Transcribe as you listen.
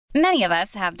Many of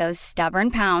us have those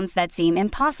stubborn pounds that seem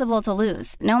impossible to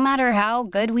lose, no matter how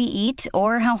good we eat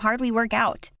or how hard we work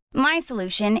out. My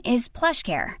solution is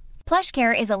PlushCare.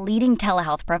 PlushCare is a leading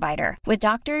telehealth provider with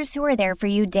doctors who are there for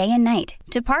you day and night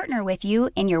to partner with you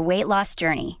in your weight loss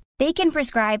journey. They can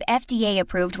prescribe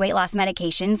FDA-approved weight loss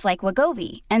medications like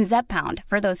Wegovy and Zepbound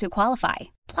for those who qualify.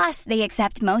 Plus, they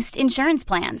accept most insurance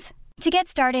plans. To get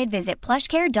started, visit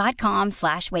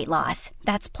plushcare.com/weightloss.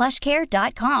 That's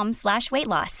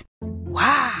plushcare.com/weightloss.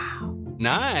 Wow.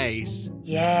 Nice.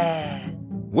 Yeah.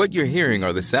 What you're hearing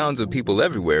are the sounds of people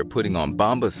everywhere putting on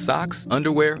Bombas socks,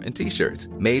 underwear, and T-shirts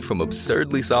made from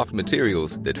absurdly soft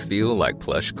materials that feel like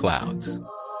plush clouds.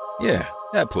 Yeah,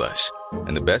 that plush.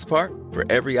 And the best part?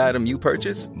 For every item you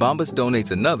purchase, Bombas donates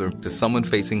another to someone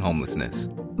facing homelessness.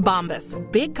 Bombas.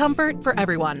 Big comfort for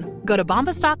everyone. Go to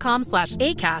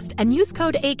bombas.com/ACAST and use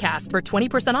code ACAST for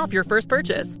 20% off your first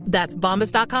purchase. That's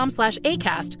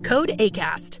bombas.com/ACAST. Code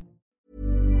ACAST.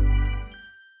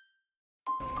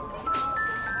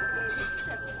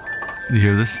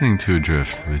 You're listening to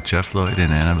Adrift with Jeff Lloyd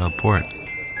and Annabelle Port.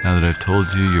 Now that I've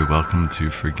told you, you're welcome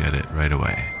to forget it right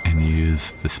away and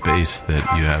use the space that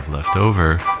you have left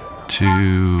over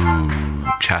to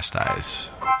chastise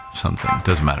something.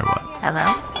 Doesn't matter what.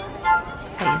 Hello?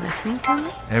 Are you listening to me?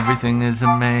 Everything is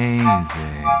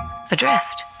amazing.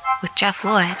 Adrift with Jeff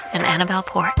Lloyd and Annabelle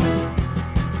Port.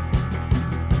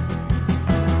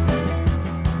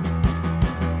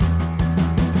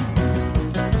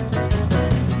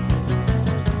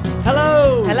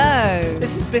 Hello! Hello!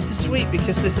 This is bittersweet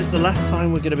because this is the last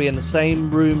time we're going to be in the same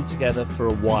room together for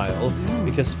a while.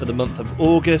 Because for the month of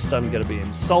August, I'm going to be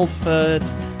in Salford,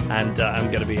 and I'm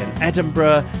going to be in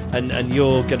Edinburgh, and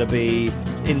you're going to be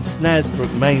in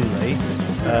Snaresbrook mainly.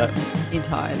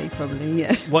 Entirely, probably,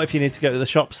 yeah. What if you need to go to the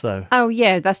shops, though? Oh,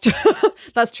 yeah, that's true.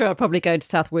 That's true. I'll probably go to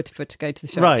South Woodford to go to the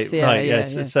shops. Right,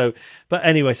 yes. Yeah. So, but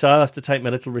anyway, so I'll have to take my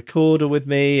little recorder with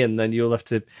me, and then you'll have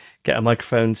to get a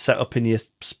microphone set up in your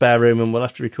spare room, and we'll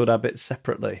have to record our bits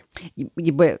separately.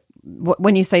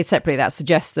 When you say separately, that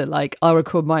suggests that, like, I'll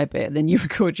record my bit, and then you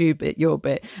record your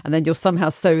bit, and then you'll somehow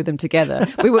sew them together.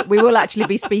 We will actually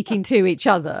be speaking to each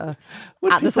other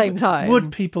the same time.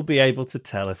 Would people be able to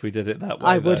tell if we did it that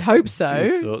way? I would hope so.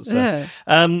 I thought so.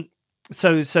 Yeah.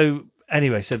 So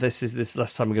anyway, so this is this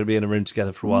last time we're going to be in a room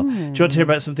together for a while. Do you want to hear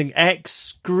about something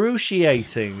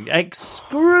excruciating? Yes,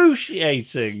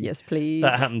 please.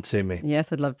 That happened to me.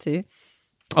 Yes, I'd love to.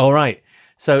 All right.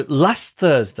 So last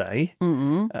Thursday,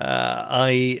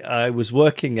 I was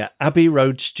working at Abbey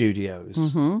Road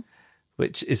Studios,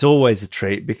 which is always a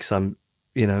treat because I'm,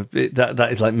 that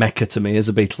is like Mecca to me as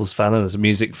a Beatles fan and as a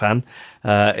music fan.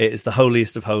 It is the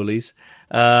holiest of holies.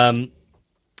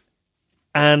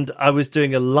 And I was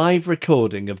doing a live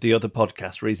recording of the other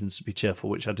podcast, Reasons to Be Cheerful,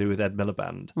 which I do with Ed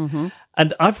Miliband.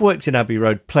 And I've worked in Abbey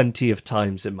Road plenty of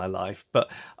times in my life, but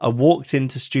I walked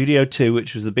into Studio 2,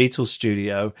 which was the Beatles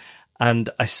studio, and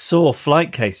I saw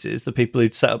Flight Cases, the people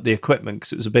who'd set up the equipment,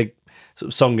 because it was a big sort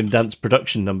of song and dance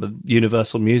production number.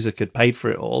 Universal Music had paid for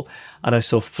it all. And I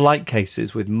saw Flight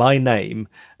Cases with my name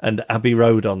and Abbey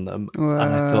Road on them. Whoa.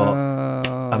 And I thought,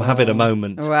 I'm having a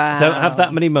moment. Wow. Don't have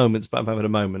that many moments, but I'm having a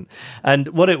moment. And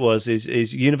what it was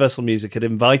is Universal Music had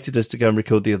invited us to go and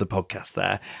record the other podcast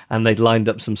there, and they'd lined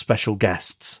up some special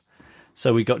guests.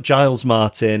 So we got Giles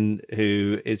Martin,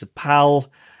 who is a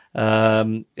pal,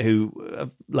 who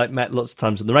I've met lots of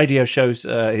times on the radio shows.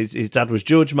 His dad was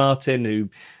George Martin, who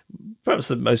perhaps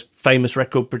the most famous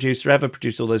record producer ever,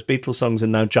 produced all those Beatles songs,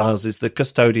 and now Giles is the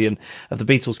custodian of the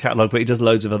Beatles catalogue, but he does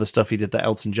loads of other stuff. He did the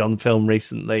Elton John film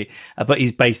recently, but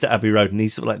he's based at Abbey Road, and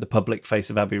he's sort of like the public face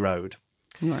of Abbey Road.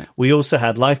 Right. We also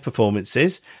had live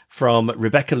performances from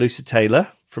Rebecca Lucer-Taylor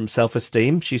from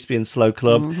Self-Esteem. She used to be in Slow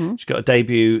Club. She's got a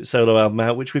debut solo album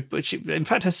out, which in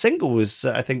fact, her single was,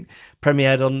 I think,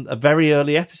 premiered on a very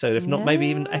early episode, if not maybe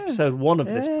even episode 1 of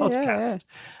this podcast.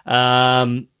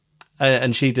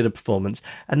 And she did a performance.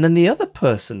 And then the other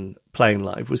person playing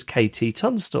live was KT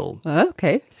Tunstall. Oh,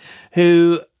 okay.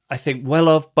 Who I think well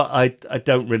of, but I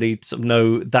don't really sort of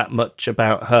know that much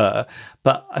about her.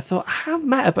 But I thought, I have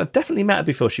met her, but I've definitely met her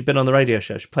before. She'd been on the radio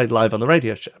show. She played live on the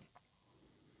radio show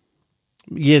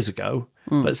years ago,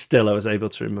 but still I was able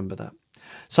to remember that.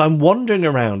 So I'm wandering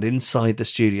around inside the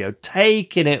studio,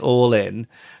 taking it all in,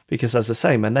 because as I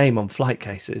say, my name on Flight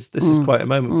Cases, this is quite a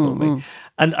moment for me.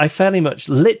 And I fairly much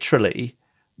literally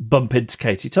bump into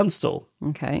KT Tunstall.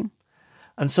 Okay.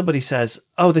 And somebody says,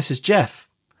 "Oh, this is Jeff."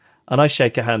 And I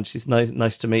shake her hand. She's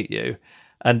nice to meet you.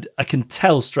 And I can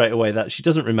tell straight away that she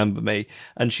doesn't remember me,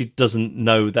 and she doesn't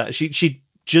know that. She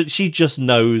just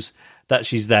knows that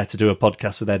she's there to do a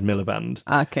podcast with Ed Miliband.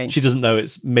 Okay. She doesn't know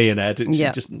it's me and Ed.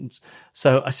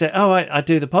 So I said, I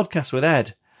do the podcast with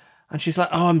Ed. And she's like,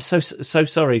 oh, I'm so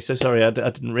sorry. I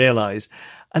didn't realise.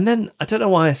 And then, I don't know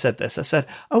why I said this. I said,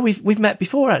 oh, we've met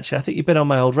before, actually. I think you've been on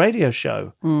my old radio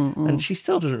show. And she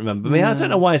still doesn't remember me. I don't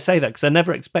know why I say that, because I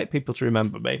never expect people to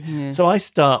remember me. Yeah. So I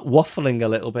start waffling a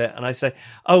little bit, and I say,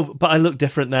 oh, but I look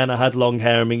different then. I had long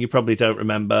hair. I mean, you probably don't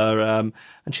remember.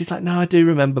 And she's like, no, I do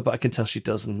remember, but I can tell she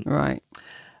doesn't. Right.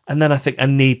 And then I think I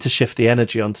need to shift the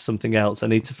energy onto something else. I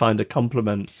need to find a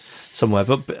compliment somewhere.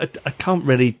 But I don't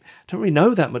really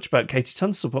know that much about Katie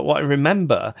Tunstall. But what I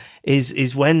remember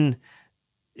is when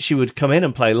she would come in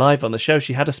and play live on the show,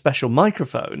 she had a special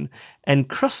microphone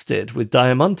encrusted with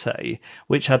Diamante,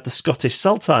 which had the Scottish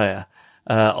saltire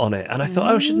on it. And I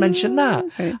thought, I should mention that.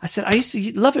 Okay. I said, I used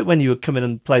to love it when you would come in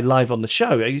and play live on the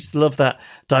show. I used to love that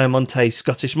Diamante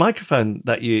Scottish microphone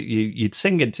that you'd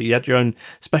sing into. You had your own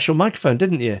special microphone,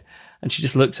 didn't you? And she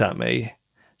just looks at me.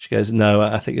 She goes, no,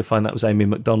 I think you'll find that was Amy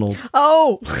McDonald.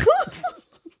 Oh!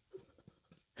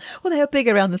 Well, they were big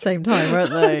around the same time,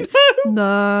 weren't they?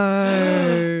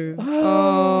 No.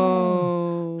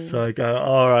 Oh. So I go,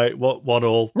 all right, what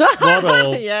all? What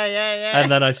all? Yeah.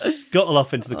 And then I scuttle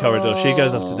off into the corridor. She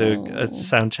goes off to do a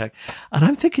sound check. And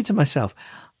I'm thinking to myself,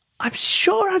 I'm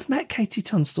sure I've met Katie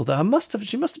Tunstall there.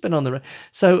 She must have been on the...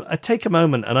 So I take a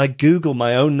moment and I Google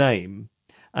my own name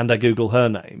and I Google her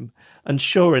name. And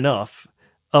sure enough,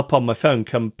 up on my phone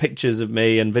come pictures of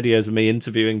me and videos of me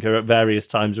interviewing her at various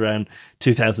times around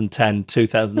 2010,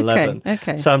 2011.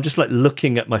 Okay. So I'm just like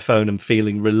looking at my phone and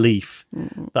feeling relief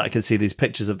that I can see these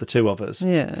pictures of the two of us.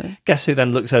 Yeah. Guess who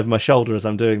then looks over my shoulder as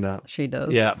I'm doing that? She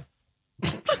does. Yeah.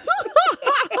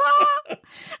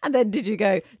 And then did you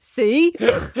go, see?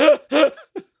 I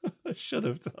should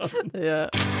have done. Yeah.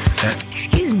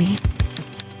 Excuse me,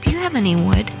 do you have any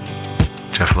wood?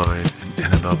 Jeff Lloyd and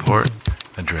Annabelle Port,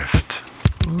 Adrift.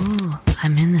 Ooh,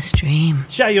 I'm in the stream.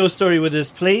 Share your story with us,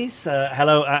 please.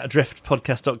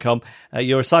 hello@adriftpodcast.com.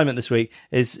 Your assignment this week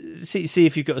is see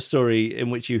if you've got a story in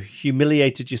which you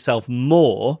humiliated yourself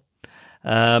more,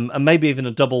 and maybe even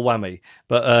a double whammy,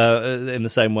 but in the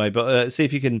same way. But see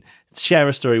if you can share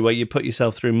a story where you put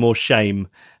yourself through more shame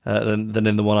than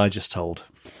in the one I just told.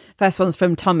 First one's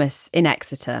from Thomas in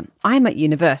Exeter. I'm at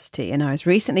university and I was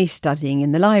recently studying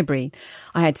in the library.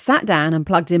 I had sat down and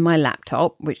plugged in my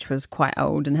laptop, which was quite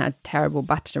old and had terrible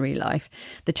battery life.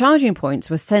 The charging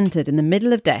points were centred in the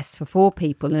middle of desks for 4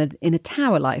 people in a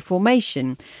tower-like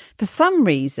formation. For some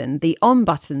reason, the on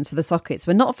buttons for the sockets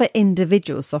were not for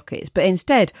individual sockets, but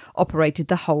instead operated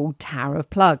the whole tower of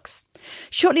plugs.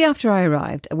 Shortly after I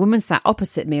arrived, a woman sat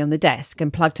opposite me on the desk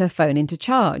and plugged her phone into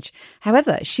charge.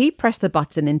 However, she pressed the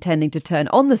button intending to turn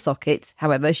on the sockets.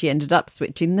 However, she ended up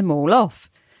switching them all off.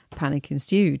 Panic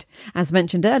ensued. As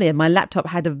mentioned earlier, my laptop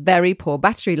had a very poor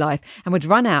battery life and would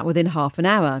run out within half an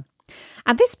hour.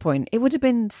 At this point, it would have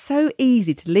been so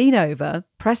easy to lean over,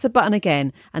 press the button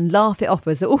again and laugh it off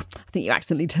as, I think you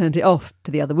accidentally turned it off,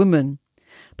 to the other woman.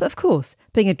 But of course,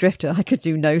 being a drifter, I could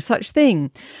do no such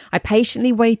thing. I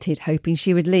patiently waited, hoping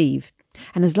she would leave.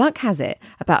 And as luck has it,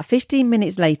 about 15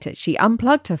 minutes later, she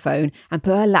unplugged her phone and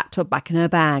put her laptop back in her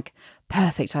bag.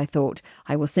 Perfect, I thought.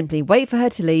 I will simply wait for her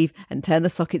to leave and turn the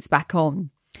sockets back on.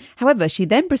 However, she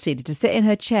then proceeded to sit in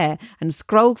her chair and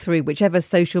scroll through whichever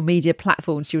social media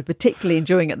platform she was particularly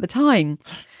enjoying at the time.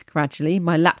 Gradually,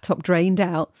 my laptop drained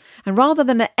out, and rather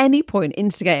than at any point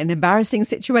instigate an embarrassing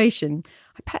situation,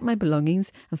 I packed my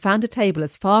belongings and found a table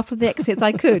as far from the exit as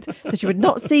I could so she would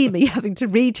not see me having to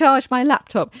recharge my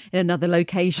laptop in another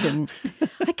location.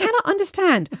 I cannot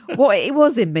understand what it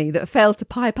was in me that failed to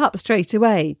pipe up straight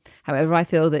away. However, I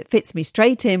feel that it fits me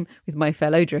straight in with my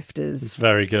fellow drifters. It's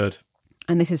very good.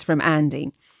 And this is from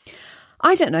Andy.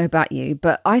 I don't know about you,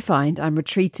 but I find I'm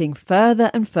retreating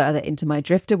further and further into my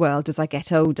drifter world as I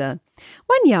get older.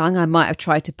 When young, I might have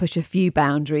tried to push a few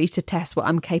boundaries to test what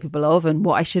I'm capable of and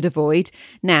what I should avoid.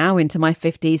 Now, into my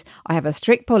 50s, I have a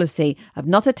strict policy of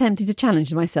not attempting to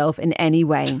challenge myself in any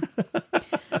way.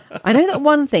 I know that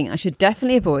one thing I should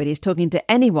definitely avoid is talking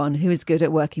to anyone who is good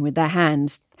at working with their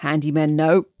hands. Handymen,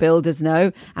 no. Builders,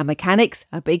 no. And mechanics,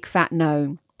 a big fat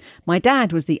no. My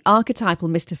dad was the archetypal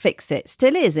Mr. Fix-It,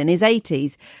 still is in his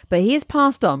 80s, but he has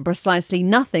passed on precisely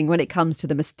nothing when it comes to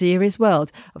the mysterious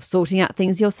world of sorting out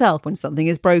things yourself when something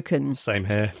is broken. Same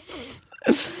here.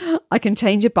 I can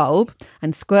change a bulb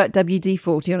and squirt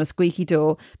WD-40 on a squeaky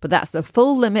door, but that's the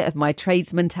full limit of my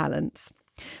tradesman talents.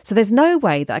 So there's no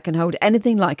way that I can hold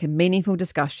anything like a meaningful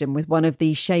discussion with one of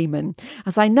these shaman,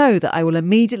 as I know that I will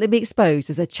immediately be exposed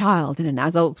as a child in an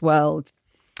adult's world.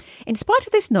 In spite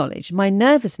of this knowledge, my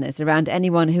nervousness around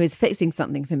anyone who is fixing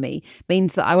something for me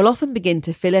means that I will often begin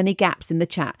to fill any gaps in the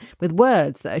chat with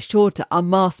words that are sure to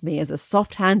unmask me as a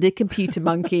soft-handed computer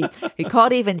monkey who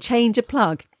can't even change a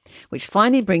plug, which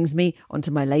finally brings me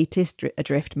onto my latest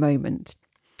adrift moment.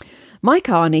 My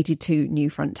car needed 2 new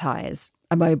front tyres.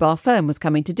 A mobile firm was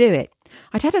coming to do it.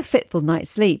 I'd had a fitful night's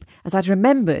sleep as I'd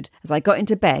remembered as I got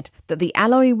into bed that the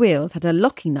alloy wheels had a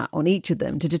locking nut on each of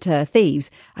them to deter thieves,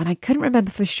 and I couldn't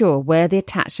remember for sure where the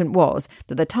attachment was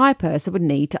that the tyre purser would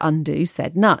need to undo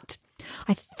said nut.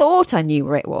 I thought I knew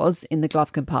where it was in the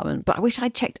glove compartment, but I wish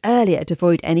I'd checked earlier to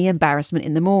avoid any embarrassment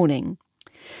in the morning.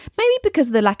 Maybe because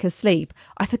of the lack of sleep,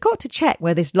 I forgot to check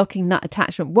where this locking nut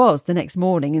attachment was the next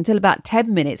morning until about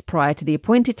 10 minutes prior to the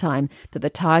appointed time that the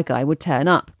tyre guy would turn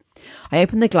up. I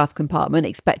opened the glove compartment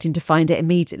expecting to find it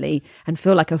immediately and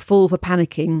feel like a fool for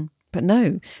panicking, but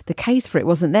no, the case for it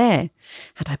wasn't there.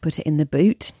 Had I put it in the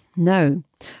boot? No.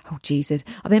 Oh, Jesus,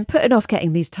 I've been putting off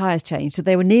getting these tyres changed so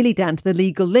they were nearly down to the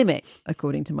legal limit,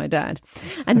 according to my dad.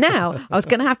 And now I was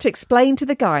going to have to explain to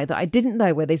the guy that I didn't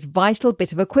know where this vital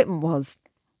bit of equipment was.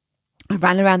 I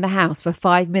ran around the house for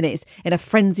 5 minutes in a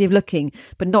frenzy of looking,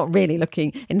 but not really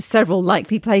looking, in several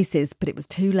likely places, but it was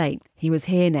too late. He was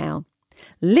here now.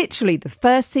 Literally the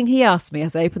first thing he asked me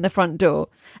as I opened the front door,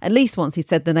 at least once he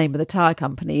said the name of the tyre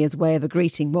company as way of a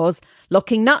greeting, was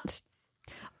locking nut.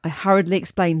 I hurriedly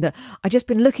explained that I'd just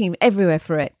been looking everywhere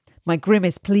for it, my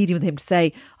grimace pleading with him to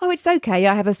say, "Oh, it's okay,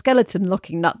 I have a skeleton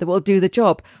locking nut that will do the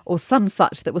job," or some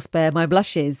such that will spare my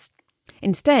blushes.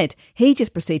 Instead, he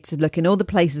just proceeded to look in all the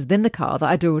places within the car that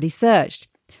I'd already searched.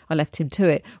 I left him to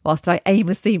it whilst I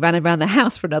aimlessly ran around the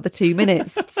house for another 2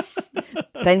 minutes.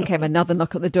 Then came another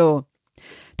knock at the door.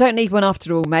 "Don't need one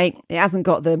after all, mate. It hasn't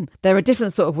got them. They're a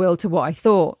different sort of wheel to what I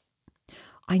thought."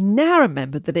 I now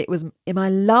remembered that it was in my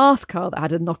last car that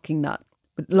had a locking nut,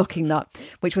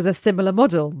 which was a similar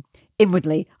model.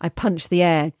 Inwardly, I punched the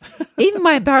air. Even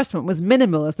my embarrassment was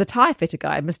minimal as the tyre fitter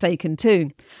guy had mistaken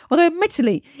too. Although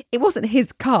admittedly, it wasn't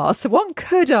his car, so one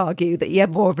could argue that he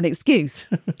had more of an excuse.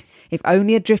 If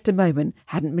only a drifter moment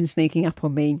hadn't been sneaking up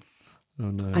on me.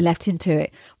 Oh, no. I left him to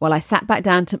it while I sat back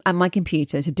down at my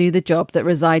computer to do the job that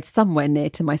resides somewhere near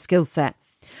to my skill set.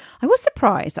 I was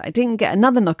surprised that I didn't get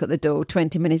another knock at the door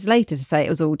 20 minutes later to say it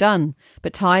was all done,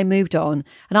 but time moved on,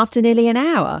 and after nearly an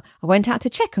hour, I went out to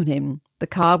check on him. The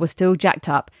car was still jacked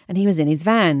up and he was in his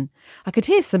van. I could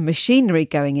hear some machinery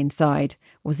going inside.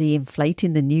 Was he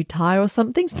inflating the new tyre or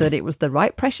something so that it was the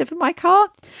right pressure for my car?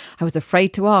 I was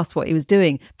afraid to ask what he was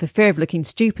doing for fear of looking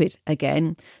stupid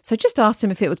again, so just asked him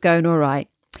if it was going all right.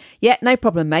 "Yeah, no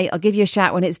problem, mate. I'll give you a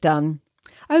shout when it's done."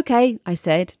 "Okay," I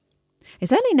said.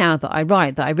 It's only now that I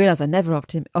write that I realise I never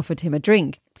offered him a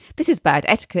drink. This is bad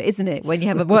etiquette, isn't it, when you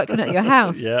have a workman at your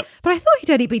house? Yep. But I thought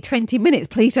he'd only be 20 minutes.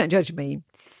 Please don't judge me.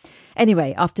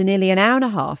 Anyway, after nearly an hour and a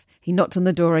half, he knocked on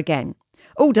the door again.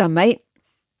 "All done, mate."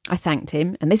 I thanked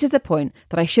him, and this is the point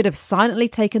that I should have silently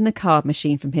taken the card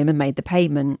machine from him and made the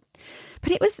payment.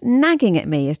 But it was nagging at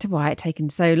me as to why it had taken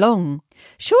so long.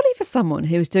 Surely for someone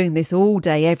who was doing this all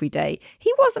day, every day,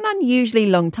 he was an unusually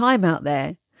long time out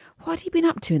there. What had he been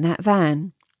up to in that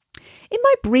van? In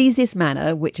my breeziest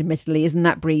manner, which admittedly isn't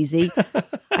that breezy,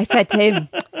 I said to him,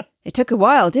 "It took a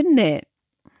while, didn't it?"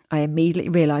 I immediately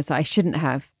realised that I shouldn't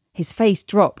have. His face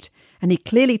dropped, and he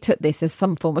clearly took this as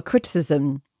some form of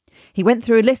criticism. He went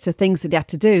through a list of things that he had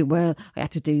to do. Well, I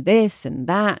had to do this and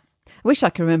that. I wish I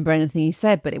could remember anything he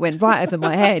said, but it went right over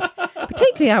my head.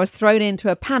 Particularly, I was thrown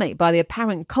into a panic by the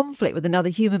apparent conflict with another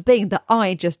human being that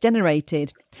I just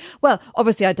generated. "Well,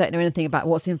 obviously, I don't know anything about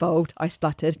what's involved," I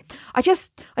spluttered. I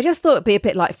just thought it'd be a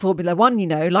bit like Formula One, you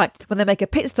know, like when they make a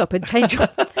pit stop and change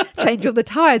all the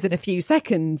tyres in a few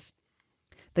seconds.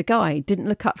 The guy didn't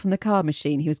look up from the car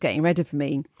machine he was getting ready for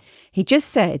me. He just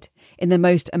said, in the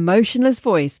most emotionless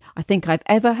voice I think I've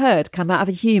ever heard come out of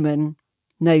a human,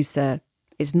 "No, sir.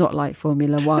 It's not like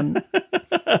Formula One."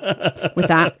 With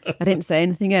that, I didn't say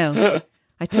anything else.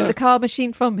 I took the car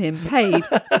machine from him, paid,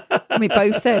 and we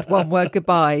both said one-word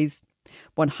goodbyes.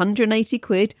 180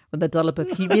 quid with a dollop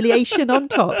of humiliation on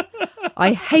top.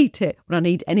 I hate it when I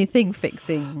need anything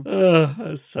fixing. Oh,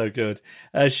 that's so good.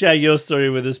 Share your story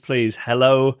with us, please.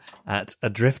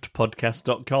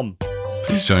 hello@adriftpodcast.com.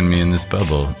 Please join me in this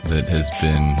bubble that has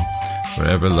been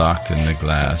forever locked in the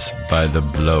glass by the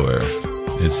blower.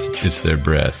 It's their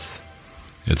breath.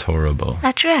 It's horrible.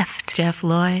 Adrift. Jeff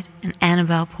Lloyd and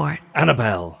Annabelle Port.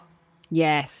 Annabelle.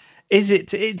 Yes. Is it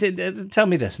tell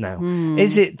me this now.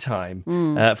 Is it time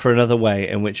for another way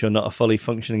in which you're not a fully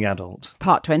functioning adult?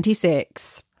 Part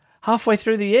 26. Halfway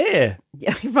through the year.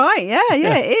 Yeah, right, yeah,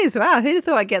 it is. Wow, who'd have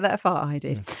thought I'd get that far? I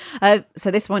did. So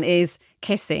this one is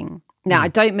kissing. Now, I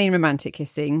don't mean romantic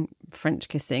kissing, French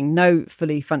kissing. No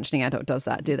fully functioning adult does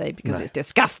that, do they? Because it's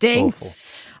disgusting. Awful.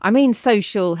 I mean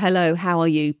social, hello, how are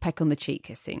you, peck on the cheek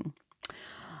kissing.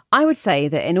 I would say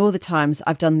that in all the times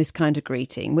I've done this kind of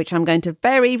greeting, which I'm going to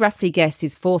very roughly guess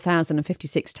is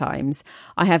 4,056 times,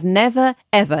 I have never,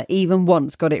 ever, even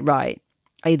once got it right.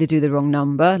 I either do the wrong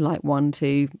number, like 1,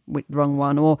 2, with wrong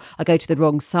one, or I go to the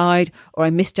wrong side, or I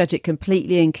misjudge it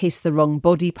completely and kiss the wrong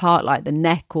body part, like the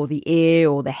neck or the ear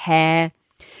or the hair.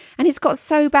 And it's got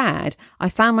so bad, I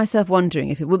found myself wondering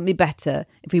if it wouldn't be better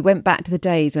if we went back to the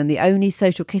days when the only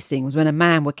social kissing was when a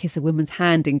man would kiss a woman's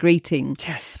hand in greeting.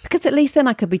 Yes. Because at least then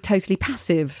I could be totally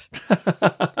passive.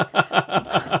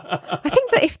 I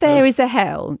think that if there is a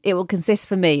hell, it will consist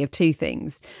for me of 2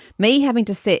 things. Me having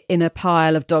to sit in a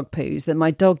pile of dog poos that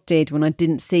my dog did when I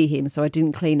didn't see him, so I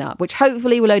didn't clean up, which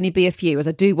hopefully will only be a few, as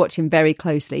I do watch him very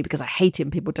closely because I hate it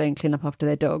when people don't clean up after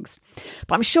their dogs.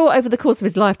 But I'm sure over the course of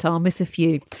his lifetime I'll miss a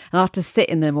few and I'll have to sit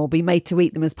in them or be made to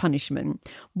eat them as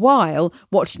punishment, while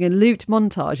watching a loot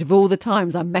montage of all the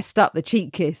times I messed up the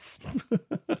cheek kiss.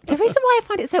 The reason why I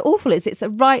find it so awful is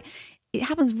it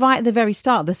happens right at the very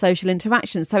start of the social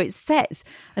interaction, so it sets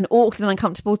an awkward and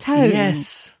uncomfortable tone.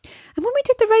 Yes. And when we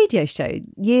did the radio show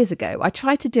years ago, I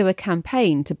tried to do a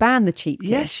campaign to ban the cheek kiss.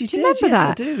 Yes, you do did. you remember Yes, that?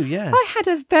 I do, yeah. I had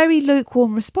a very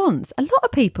lukewarm response. A lot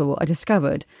of people, I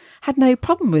discovered, had no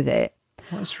problem with it.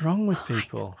 What's wrong with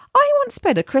people? I once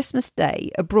spent a Christmas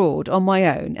day abroad on my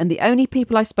own, and the only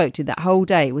people I spoke to that whole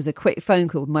day was a quick phone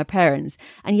call with my parents,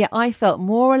 and yet I felt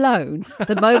more alone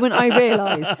the moment I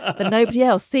realised that nobody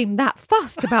else seemed that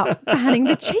fussed about banning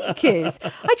the cheek kiss.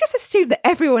 I just assumed that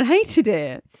everyone hated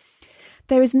it.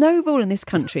 There is no rule in this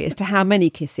country as to how many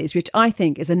kisses, which I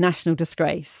think is a national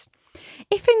disgrace.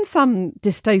 If in some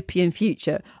dystopian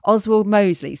future Oswald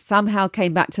Mosley somehow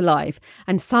came back to life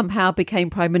and somehow became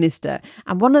Prime Minister,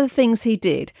 and one of the things he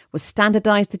did was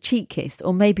standardise the cheek kiss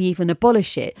or maybe even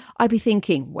abolish it, I'd be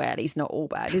thinking, well, he's not all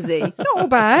bad, is he? He's not all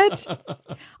bad.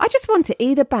 I just want it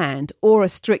either banned or a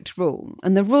strict rule,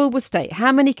 and the rule would state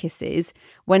how many kisses,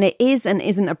 when it is and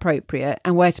isn't appropriate,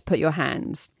 and where to put your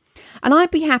hands. And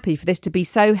I'd be happy for this to be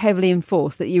so heavily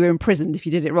enforced that you were imprisoned if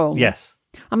you did it wrong. Yes.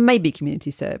 And maybe community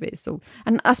service.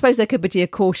 And I suppose there could be a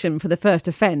caution for the first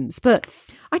offence. But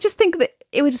I just think that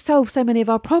it would solve so many of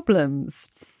our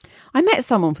problems. I met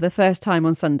someone for the first time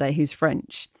on Sunday who's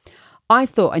French. I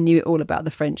thought I knew it all about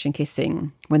the French and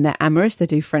kissing. When they're amorous, they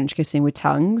do French kissing with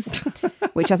tongues,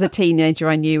 which as a teenager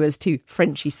I knew as to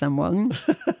Frenchy someone.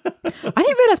 I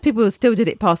didn't realise people still did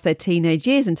it past their teenage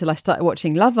years until I started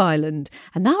watching Love Island.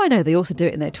 And now I know they also do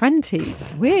it in their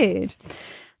 20s. Weird.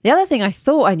 The other thing I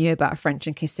thought I knew about French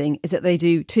and kissing is that they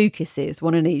do 2 kisses,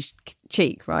 one on each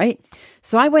cheek, right?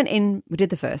 So I went in, we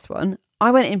did the first one, I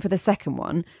went in for the second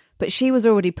one, but she was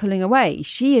already pulling away.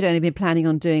 She had only been planning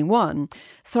on doing one.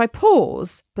 So I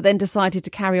paused, but then decided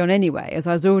to carry on anyway, as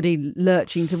I was already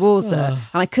lurching towards her,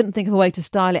 and I couldn't think of a way to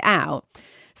style it out.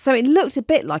 So it looked a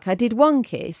bit like I did one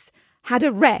kiss, had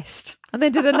a rest, and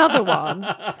then did another one.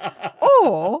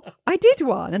 Or I did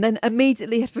one and then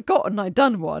immediately had forgotten I'd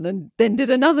done one and then did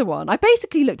another one. I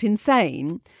basically looked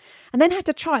insane and then had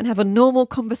to try and have a normal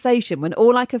conversation when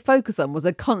all I could focus on was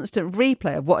a constant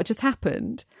replay of what had just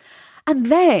happened. And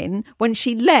then when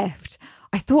she left,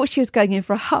 I thought she was going in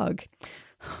for a hug.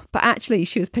 But actually,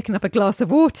 she was picking up a glass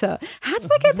of water. How did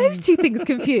I get those 2 things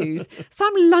confused? So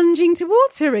I'm lunging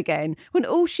towards her again when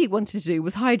all she wanted to do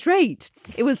was hydrate.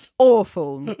 It was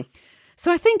awful.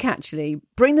 So I think, actually,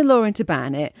 bring the law in to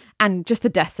ban it and just the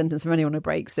death sentence for anyone who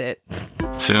breaks it.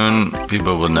 Soon,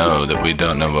 people will know that we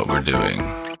don't know what we're doing.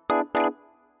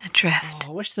 Adrift.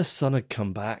 I wish the sun had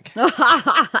come back.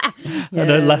 I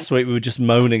know last week we were just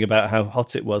moaning about how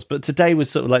hot it was, but today was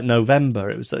sort of like November.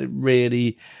 It was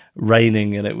really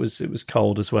raining and it was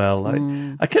cold as well.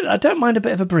 I don't mind a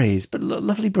bit of a breeze, but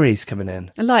lovely breeze coming in.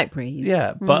 A light breeze.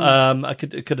 Yeah, but I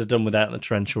could have done without the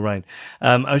torrential rain.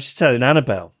 I was just telling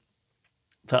Annabelle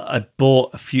that I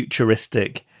bought a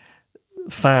futuristic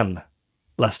fan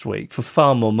last week for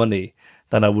far more money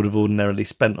than I would have ordinarily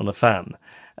spent on a fan.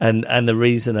 And the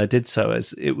reason I did so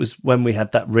is it was when we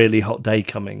had that really hot day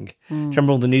coming. Do you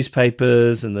remember all the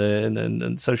newspapers and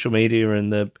and social media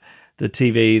and the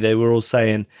TV? They were all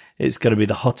saying it's going to be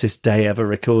the hottest day ever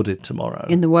recorded tomorrow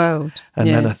in the world. And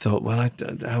then I thought, well,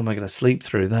 how am I going to sleep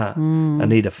through that? I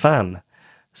need a fan.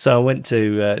 So I went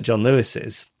to John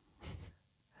Lewis's,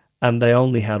 and they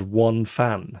only had one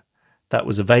fan that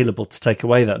was available to take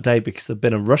away that day because there'd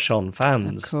been a rush on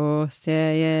fans. Of course,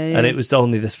 yeah. And it was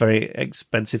only this very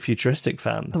expensive futuristic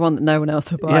fan. The one that no one else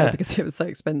would buy because it was so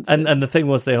expensive. And the thing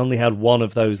was, they only had one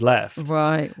of those left.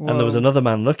 Right. Whoa. And there was another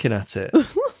man looking at it. And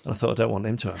I thought, I don't want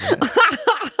him to have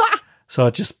it. So I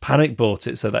just panic bought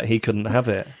it so that he couldn't have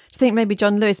it. Do you think maybe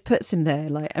John Lewis puts him there,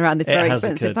 like around this very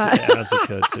expensive bag? It has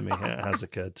occurred to me. It has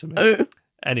occurred to me.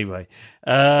 Anyway,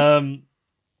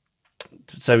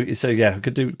 so yeah,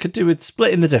 could do with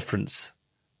splitting the difference.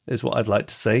 Is what I'd like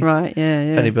to see. Right, yeah.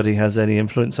 If anybody has any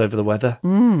influence over the weather. I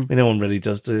mean, no one really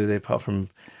does, do they, apart from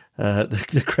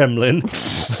the Kremlin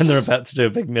when they're about to do a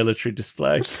big military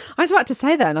display. I was about to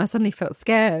say that and I suddenly felt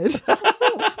scared.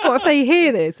 What if they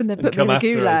hear this and they put me in a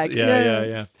gulag?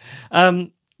 Yeah.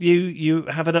 You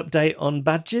have an update on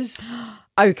badges?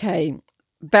 Okay.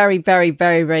 Very, very,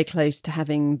 very, very close to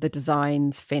having the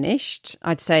designs finished.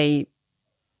 I'd say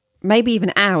maybe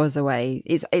even hours away.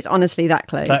 It's honestly that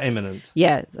close. That imminent.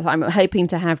 Yeah. I'm hoping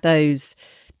to have those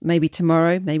maybe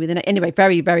tomorrow, maybe the next. Anyway,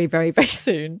 very, very, very, very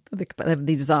soon, the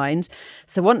designs.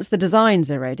 So once the designs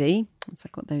are ready, once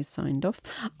I've got those signed off,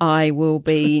 I will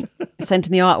be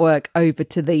sending the artwork over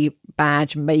to the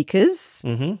badge makers.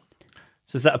 Mm-hmm.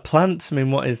 So is that a plant? I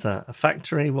mean, what is that? A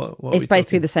factory? What it's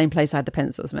basically the same place I had the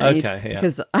pencils made. Okay, yeah.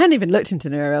 Because I hadn't even looked into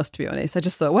anywhere else, to be honest. I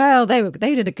just thought, well, they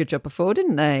did a good job before,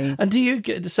 didn't they? And do you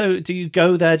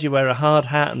go there? Do you wear a hard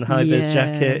hat and high vis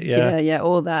jacket? Yeah,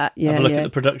 all that. Yeah, have a look at the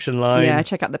production line. Yeah,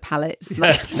 check out the palettes,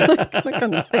 that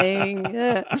kind of thing.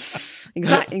 Yeah,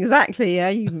 exactly. Yeah,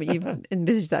 you've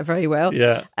envisaged that very well.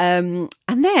 Yeah, and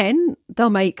then they'll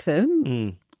make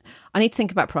them. I need to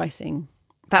think about pricing.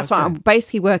 That's why I'm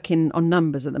basically working on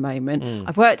numbers at the moment.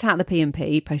 I've worked out the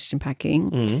P&P, postage and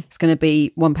packing. It's going to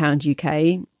be £1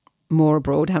 UK, more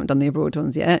abroad. Haven't done the abroad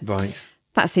ones yet. Right.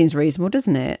 That seems reasonable,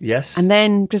 doesn't it? Yes. And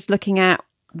then just looking at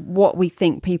what we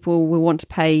think people will want to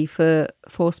pay for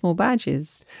 4 small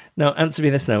badges. Now, answer me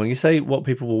this now. When you say what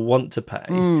people will want to pay,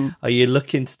 are you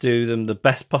looking to do them the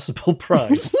best possible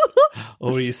price?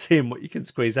 Or are you seeing what you can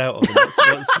squeeze out of them?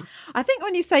 I think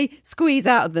when you say squeeze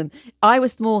out of them, I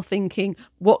was more thinking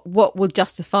what will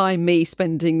justify me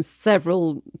spending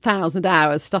several thousand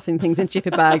hours stuffing things in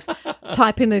jiffy bags,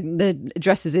 typing the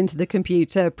addresses into the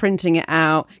computer, printing it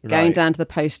out, going down to the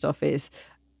post office.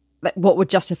 What would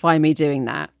justify me doing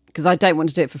that? Because I don't want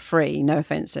to do it for free. No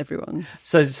offence, everyone.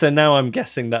 So now I'm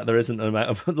guessing that there isn't an amount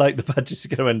of, like, the badges are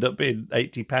going to end up being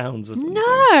 £80 or something.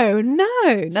 No.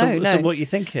 So what are you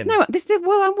thinking? No,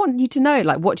 I want you to know,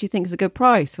 like, what do you think is a good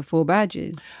price for 4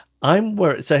 badges? I'm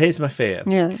worried. So here's my fear.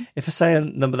 Yeah. If I say a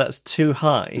number that's too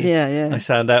high, I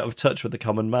sound out of touch with the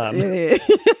common man. Yeah.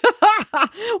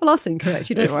 Well, I'll sing correct.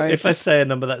 You don't worry. If I say a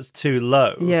number that's too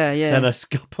low, then I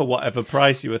scupper whatever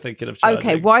price you were thinking of charging.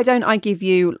 Okay, why don't I give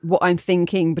you what I'm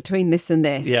thinking between this and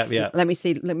this? Yeah. Let me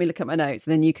see. Let me look at my notes,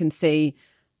 and then you can see.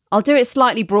 I'll do it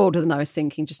slightly broader than I was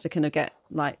thinking, just to kind of get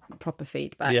like proper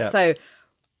feedback. Yeah. So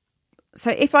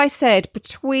if I said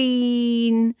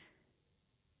between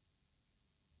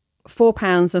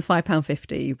 £4 and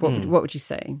 £5.50, what would you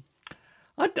say?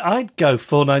 I'd go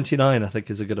 $4.99. I think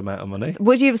is a good amount of money.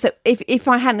 Would you have said if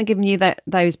I hadn't given you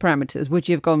those parameters? Would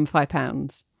you have gone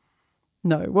 £5?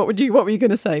 No. What were you going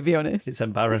to say? Be honest. It's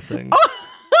embarrassing.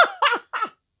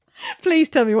 Please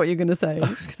tell me what you're going to say.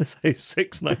 I was going to say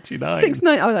 $6.99.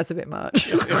 $6.99. Oh, that's a bit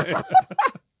much.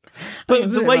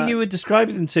 But the way you were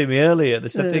describing them to me earlier, I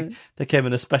think they came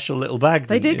in a special little bag.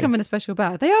 They do come in a special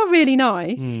bag. They are really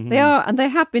nice. They are, and they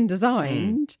have been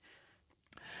designed.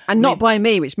 And not by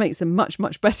me, which makes them much,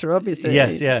 much better, obviously.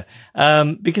 Yes, yeah.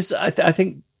 Because I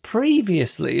think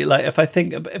previously, like if I was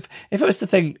to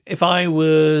think, if I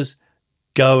was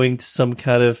going to some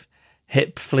kind of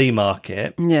hip flea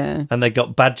market, and they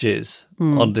got badges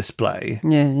on display,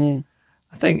 I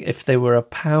think if they were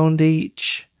 £1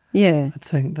 each, I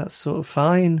think that's sort of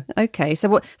fine. Okay, so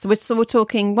we're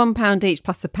talking £1 each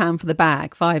plus £1 for the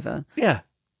bag, £5. Yeah.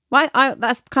 Well,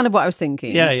 that's kind of what I was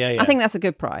thinking. Yeah. I think that's a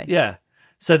good price. Yeah.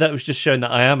 So that was just showing that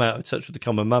I am out of touch with the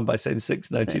common man by saying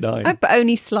 $6.99. But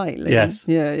only slightly. Yes.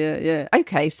 Yeah.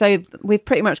 Okay, so we've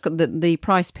pretty much got the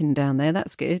price pinned down there.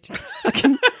 That's good. I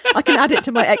can add it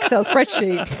to my Excel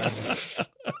spreadsheet.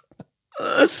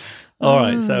 All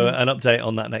right, so an update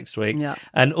on that next week. Yeah.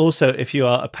 And also, if you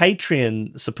are a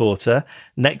Patreon supporter,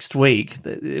 next week,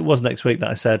 it was next week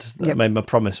that I said, that I made my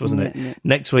promise, wasn't it? Yep.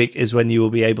 Next week is when you will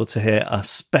be able to hear a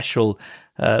special,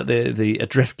 the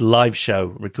Adrift live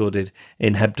show recorded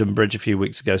in Hebden Bridge a few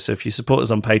weeks ago. So if you support us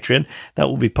on Patreon, that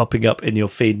will be popping up in your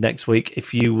feed next week.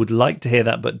 If you would like to hear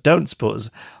that but don't support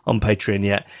us on Patreon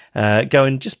yet, go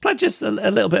and just pledge us a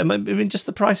little bit. I mean, just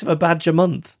the price of a badge a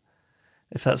month,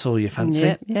 if that's all you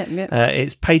fancy. Yep.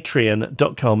 It's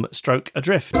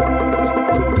patreon.com/adrift.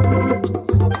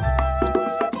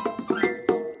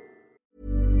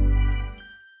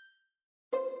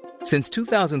 Since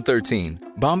 2013,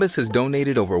 Bombas has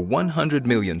donated over 100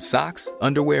 million socks,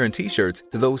 underwear, and T-shirts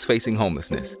to those facing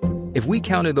homelessness. If we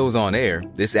counted those on air,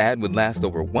 this ad would last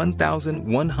over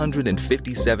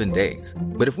 1,157 days.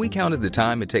 But if we counted the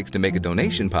time it takes to make a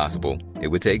donation possible, it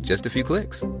would take just a few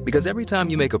clicks. Because every time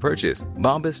you make a purchase,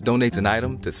 Bombas donates an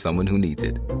item to someone who needs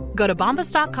it. Go to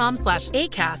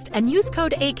bombas.com/ACAST and use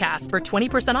code ACAST for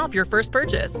 20% off your first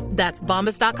purchase. That's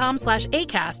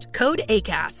bombas.com/ACAST, code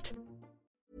ACAST.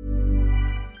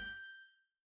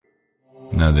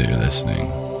 Now that you're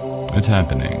listening, it's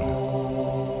happening.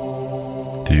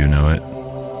 Do you know it?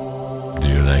 Do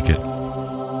you like it?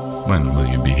 When will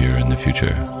you be here in the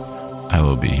future? I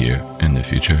will be here in the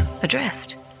future.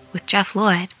 Adrift with Jeff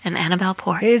Lloyd and Annabelle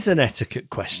Port. Here's an etiquette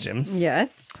question.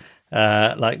 Yes.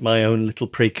 Like my own little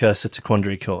precursor to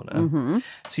Quandary Corner.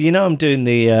 So I'm doing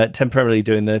the temporarily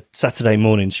doing the Saturday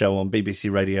morning show on BBC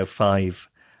Radio 5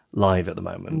 live at the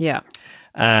moment. Yeah.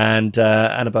 And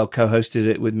Annabelle co-hosted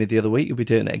it with me the other week. You'll be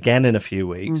doing it again in a few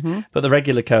weeks. But the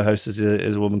regular co-host is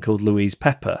a woman called Louise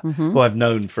Pepper, who I've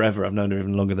known forever. I've known her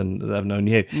even longer than I've known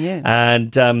you. Yeah.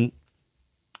 And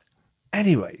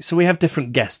anyway, so we have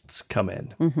different guests come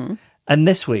in. And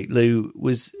this week, Lou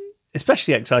was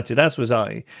especially excited, as was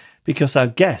I, because our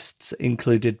guests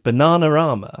included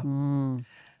Bananarama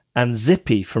and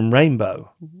Zippy from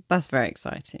Rainbow. That's very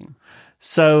exciting.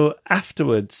 So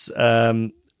afterwards,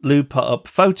 Lou put up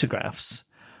photographs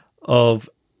of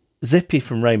Zippy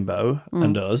from Rainbow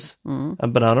and us, and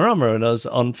Bananarama and us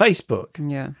on Facebook.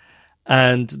 Yeah.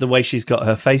 And the way she's got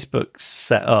her Facebook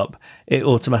set up, it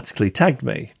automatically tagged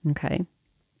me. Okay.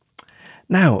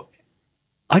 Now,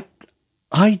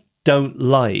 I don't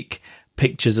like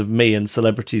pictures of me and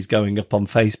celebrities going up on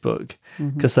Facebook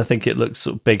because I think it looks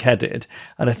sort of big-headed.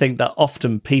 And I think that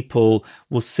often people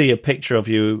will see a picture of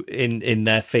you in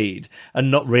their feed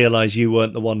and not realise you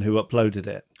weren't the one who uploaded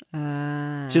it.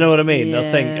 Do you know what I mean?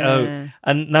 They'll think, oh,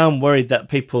 and now I'm worried that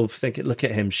people think, look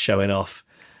at him showing off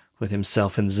with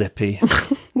himself and Zippy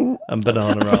and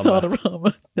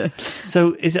Bananarama.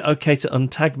 So is it okay to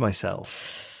untag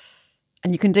myself?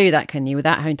 And you can do that, can you,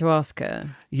 without having to ask her?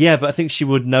 Yeah, but I think she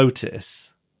would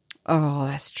notice. Oh,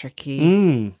 that's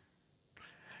tricky.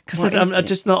 Because I'm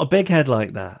just not a big head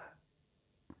like that.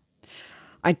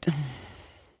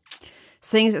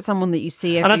 Seeing as it's someone that you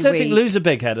see every week. And I don't week. think Lou's a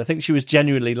big head. I think she was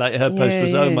genuinely like, her post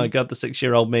was, oh my God, the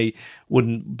 6-year-old me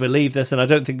wouldn't believe this. And I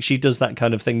don't think she does that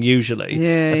kind of thing usually.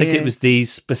 I think it was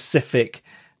these specific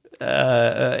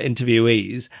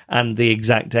interviewees and the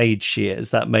exact age she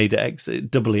is that made it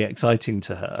doubly exciting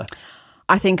to her.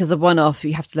 I think as a one-off,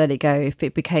 you have to let it go. If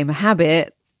it became a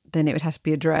habit, then it would have to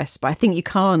be addressed. But I think you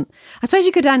can't. I suppose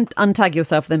you could untag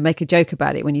yourself and then make a joke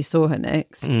about it when you saw her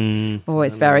next.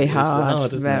 It's very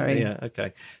hard. It's hard, yeah,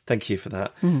 okay. Thank you for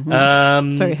that.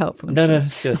 It's very helpful. No,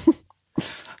 it's good.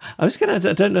 I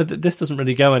don't know that this doesn't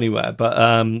really go anywhere,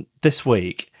 but this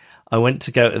week I went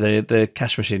to go to the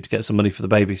cash machine to get some money for the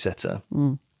babysitter.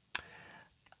 And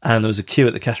there was a queue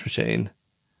at the cash machine.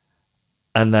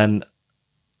 And then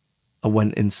I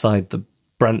went inside the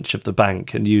branch of the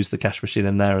bank and used the cash machine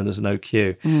in there, and there's no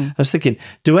queue. I was thinking,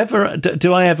 do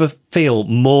I ever feel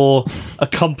more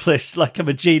accomplished, like I'm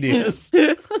a genius?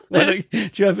 Do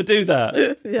you ever do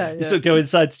that? Yeah. You sort of go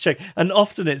inside to check, and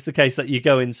often it's the case that you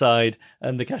go inside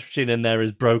and the cash machine in there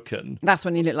is broken. That's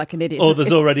when you look like an idiot. Or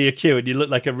there's already a queue and you look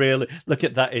like a real, look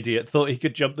at that idiot, thought he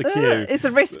could jump the queue. It's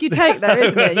the risk you take though,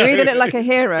 isn't it? You either look like a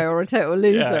hero or a total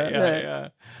loser. Yeah.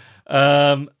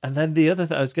 And then the other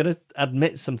thing, I was going to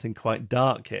admit something quite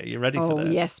dark here. You ready for this?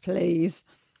 Oh, yes, please.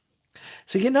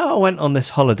 So, I went on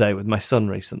this holiday with my son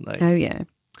recently. Oh, yeah.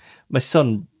 My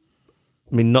son,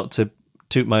 not to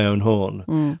toot my own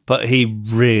horn, but he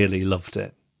really loved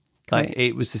it. Like,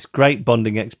 it was this great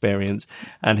bonding experience,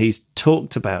 and he's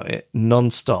talked about it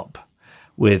non-stop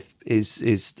with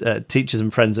his teachers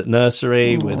and friends at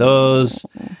nursery, with us,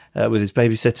 with his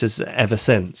babysitters ever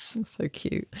since. That's so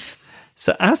cute.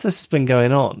 So as this has been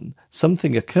going on,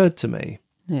 something occurred to me.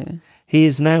 Yeah. He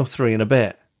is now 3 and a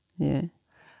bit. Yeah.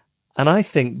 And I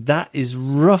think that is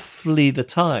roughly the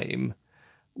time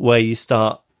where you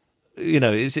start,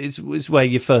 it's where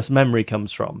your first memory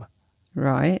comes from.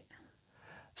 Right.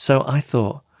 So I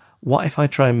thought, what if I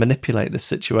try and manipulate this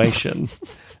situation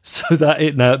so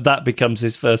that that becomes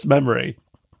his first memory?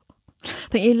 I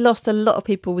think you lost a lot of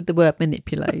people with the word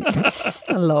manipulate.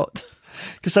 A lot.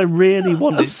 Because I really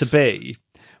want it to be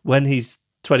when he's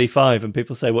 25 and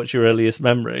people say, what's your earliest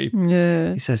memory?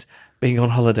 Yeah. He says, being on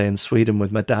holiday in Sweden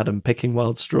with my dad and picking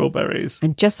wild strawberries.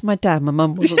 And just my dad, my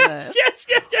mum wasn't there. Yes.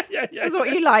 That's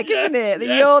what you like, isn't it?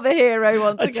 That you're the hero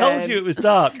once again. I told you it was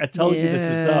dark. I told you this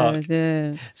was dark.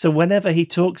 Yeah. So whenever he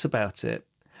talks about it,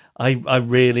 I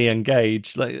really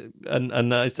engage, like,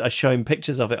 and I show him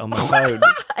pictures of it on my phone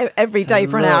every day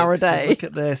for an hour a day. Look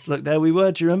at this. Look, there we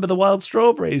were. Do you remember the wild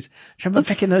strawberries? Do you remember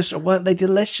picking those? Weren't they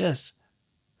delicious?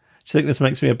 Do you think this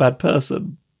makes me a bad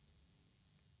person?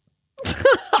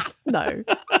 No.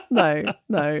 But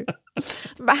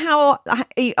how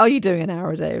are you doing an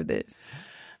hour a day of this?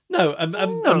 No, I'm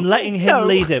letting him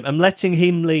lead him. I'm letting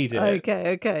him lead it.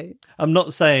 Okay. I'm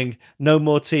not saying no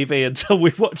more TV until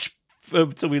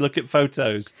we look at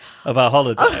photos of our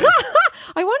holiday.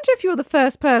 I wonder if you're the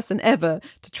first person ever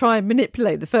to try and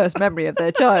manipulate the first memory of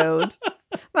their child.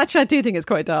 Actually, I do think it's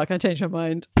quite dark. I changed my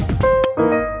mind.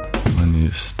 When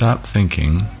you stop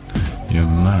thinking, your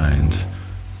mind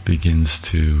begins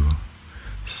to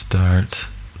start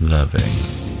loving.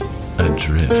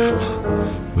 Adrift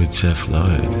with Jeff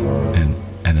Lloyd and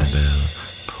Annabelle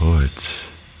Port.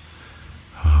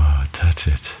 Oh, touch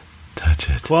it.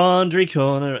 Quandary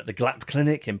Corner at the GLAP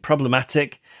Clinic in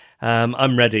Problematic.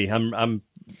 I'm ready. I'm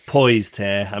poised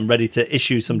here. I'm ready to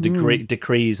issue some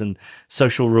decrees and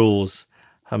social rules.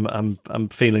 I'm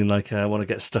feeling like I want to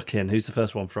get stuck in. Who's the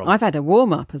first one from? I've had a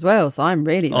warm-up as well, so I'm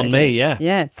really ready. On me, yeah.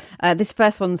 Yeah. This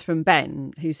first one's from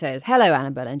Ben, who says, "Hello,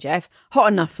 Annabelle and Jeff.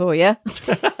 Hot enough for you?"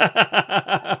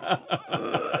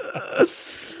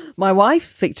 My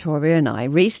wife, Victoria, and I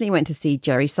recently went to see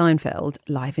Jerry Seinfeld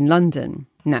live in London.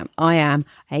 Now, I am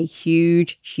a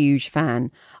huge, huge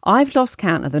fan. I've lost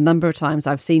count of the number of times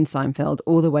I've seen Seinfeld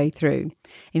all the way through.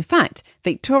 In fact,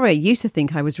 Victoria used to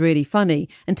think I was really funny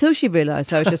until she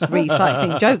realised I was just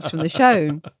recycling jokes from the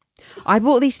show. I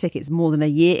bought these tickets more than a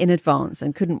year in advance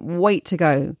and couldn't wait to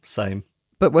go. Same.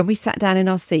 But when we sat down in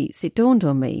our seats, it dawned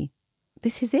on me,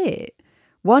 this is it.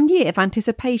 1 year of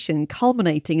anticipation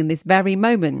culminating in this very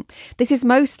moment. This is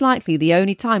most likely the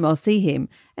only time I'll see him,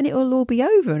 and it will all be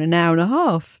over in an hour and a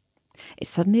half. It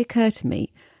suddenly occurred to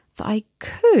me that I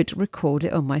could record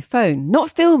it on my phone, not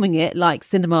filming it like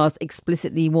cinemas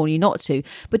explicitly warn you not to,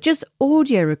 but just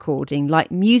audio recording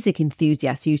like music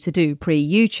enthusiasts used to do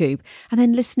pre-YouTube, and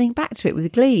then listening back to it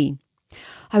with glee.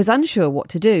 I was unsure what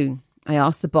to do. I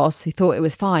asked the boss, who thought it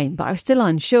was fine, but I was still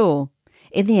unsure.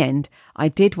 In the end, I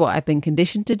did what I'd been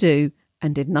conditioned to do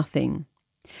and did nothing.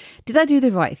 Did I do the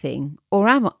right thing, or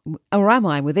am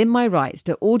I within my rights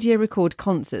to audio record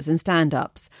concerts and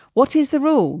stand-ups? What is the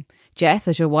rule? Jeff,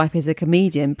 as your wife is a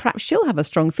comedian, perhaps she'll have a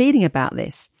strong feeling about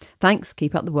this. Thanks,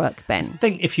 keep up the work, Ben. I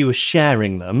think if you were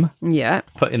sharing them,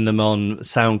 putting them on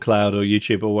SoundCloud or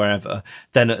YouTube or wherever,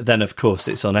 then of course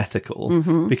it's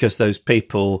unethical because those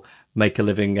people make a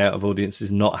living out of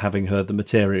audiences not having heard the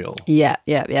material. Yeah.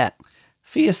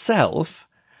 For yourself,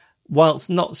 whilst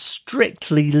not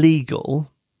strictly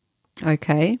legal,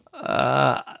 okay,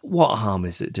 what harm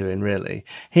is it doing, really?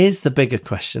 Here's the bigger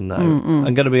question, though.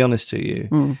 I'm going to be honest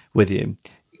with you.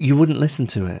 You wouldn't listen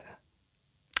to it.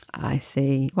 I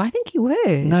see. Well, I think you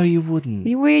would. No, you wouldn't.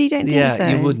 You really don't think so?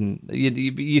 Yeah, you wouldn't.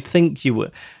 You think you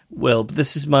would. Well, but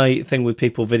this is my thing with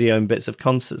people videoing bits of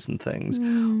concerts and things.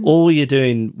 All you're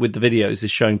doing with the videos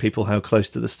is showing people how close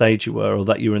to the stage you were or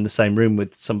that you were in the same room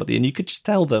with somebody, and you could just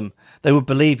tell them. They would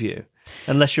believe you,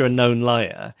 unless you're a known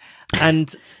liar.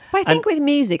 But I think with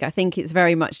music, I think it's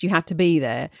very much you have to be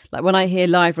there. Like when I hear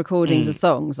live recordings of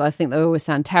songs, I think they always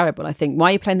sound terrible. I think,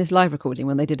 why are you playing this live recording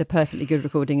when they did a perfectly good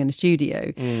recording in a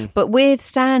studio? But with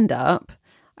stand-up,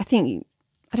 I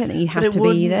don't think you have to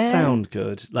be there. It wouldn't sound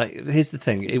good. Like, here's the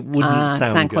thing: it wouldn't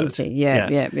sound good. Quality.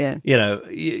 Yeah. You know,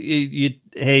 you'd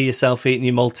hear yourself eating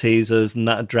your Maltesers, and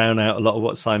that'd drown out a lot of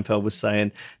what Seinfeld was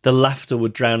saying. The laughter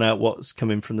would drown out what's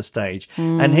coming from the stage.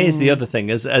 And here's the other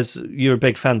thing: as you're a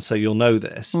big fan, so you'll know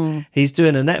this. He's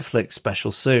doing a Netflix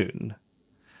special soon.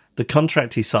 The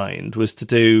contract he signed was to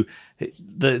do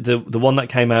the one that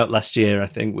came out last year, I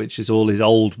think, which is all his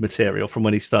old material from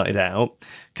when he started out.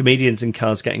 Comedians in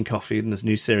Cars Getting Coffee, and there's a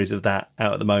new series of that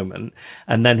out at the moment.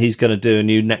 And then he's going to do a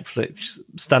new Netflix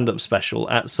stand-up special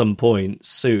at some point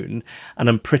soon. And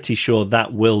I'm pretty sure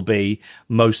that will be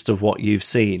most of what you've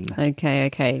seen.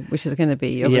 Okay. Which is going to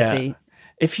be, obviously... Yeah.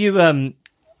 If you...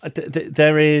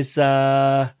 there is...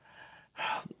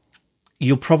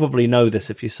 You'll probably know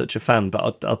this if you're such a fan,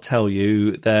 but I'll tell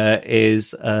you, there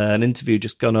is an interview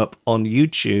just gone up on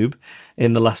YouTube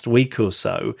in the last week or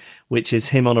so, which is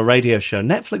him on a radio show.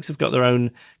 Netflix have got their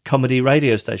own comedy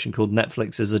radio station called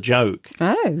Netflix is a Joke.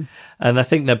 Oh. And I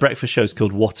think their breakfast show is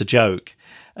called What a Joke.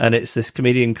 And it's this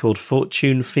comedian called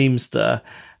Fortune Feemster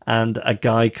and a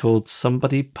guy called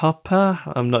Somebody Popper.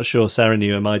 I'm not sure Sarah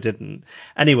knew him, I didn't.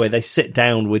 Anyway, they sit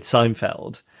down with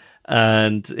Seinfeld.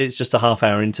 And it's just a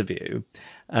half-hour interview,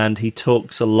 and he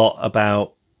talks a lot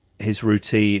about his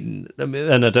routine,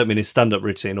 and I don't mean his stand-up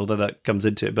routine, although that comes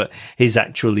into it, but his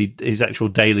actual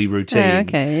daily routine,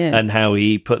 and how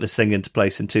he put this thing into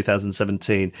place in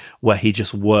 2017, where he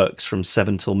just works from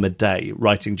 7 till midday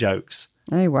writing jokes.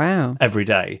 Oh, wow. Every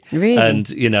day. Really? And,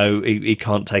 he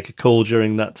can't take a call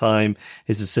during that time.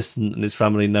 His assistant and his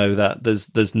family know that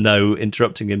there's no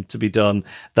interrupting him to be done.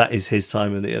 That is his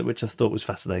time, which I thought was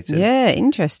fascinating. Yeah,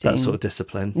 interesting. That sort of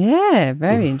discipline. Yeah,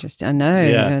 very interesting. I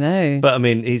know. But, I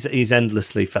mean, he's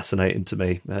endlessly fascinating to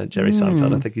me, Jerry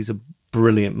Seinfeld. I think he's a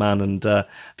brilliant man. And have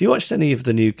you watched any of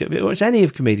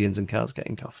Comedians and Cars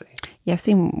Getting Coffee? Yeah, I've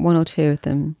seen 1 or 2 of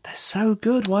them. They're so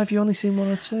good. Why have you only seen 1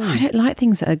 or 2? I don't like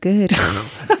things that are good.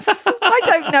 I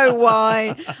don't know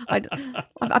why.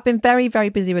 I've been very, very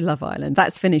busy with Love Island.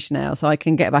 That's finished now, so I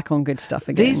can get back on good stuff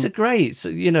again. These are great, so,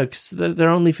 because they're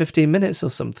only 15 minutes or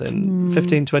something,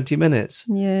 15, 20 minutes.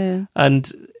 Yeah.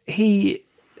 And he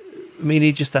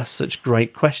just asks such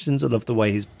great questions. I love the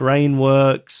way his brain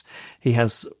works. He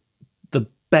has the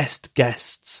best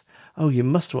guests. Oh, you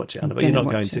must watch it, Anna, but you're not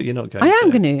going to. You're not going to. I am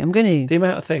going to. I'm going to. The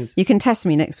amount of things. You can test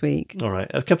me next week. All right.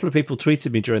 A couple of people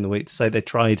tweeted me during the week to say they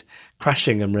tried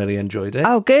Crashing and really enjoyed it.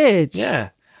 Oh, good. Yeah.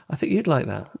 I think you'd like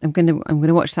that. I'm going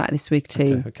to watch that this week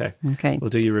too. Okay. We'll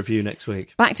do your review next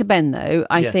week. Back to Ben, though.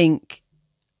 I think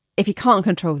if you can't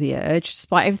control the urge,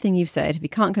 despite everything you've said, if you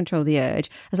can't control the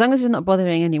urge, as long as it's not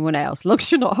bothering anyone else, as long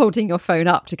as you're not holding your phone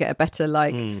up to get a better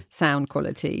sound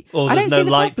quality. Or there's no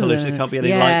light pollution. There can't be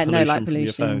any light pollution, no light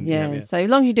pollution from your phone. Yeah. So as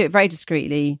long as you do it very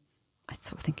discreetly, I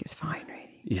sort of think it's fine,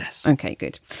 really. Yes. Okay,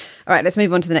 good. All right, let's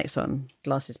move on to the next one.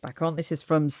 Glasses back on. This is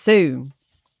from Sue.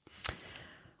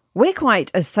 We're quite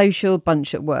a social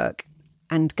bunch at work,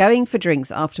 and going for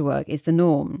drinks after work is the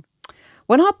norm.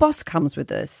 When our boss comes with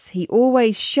us, he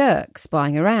always shirks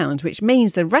buying around, which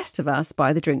means the rest of us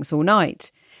buy the drinks all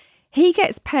night. He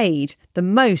gets paid the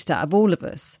most out of all of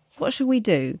us. What shall we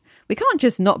do? We can't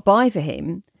just not buy for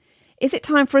him. Is it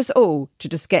time for us all to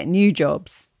just get new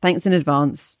jobs? Thanks in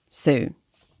advance, Sue.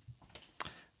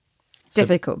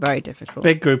 Difficult, very difficult.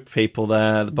 Big group of people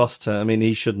there. The boss,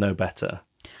 he should know better.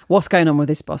 What's going on with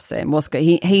this boss then?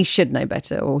 He should know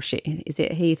better, or she? Is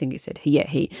it he? I think it said he. Yeah,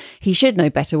 he should know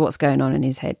better. What's going on in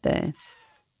his head there?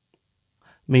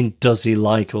 Does he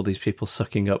like all these people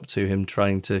sucking up to him,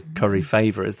 trying to curry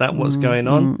favour? Is that what's going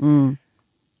on?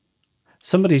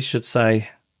 Somebody should say.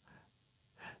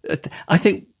 I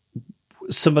think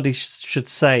somebody should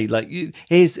say,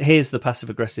 here's the passive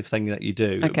aggressive thing that you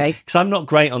do. Okay. Because I'm not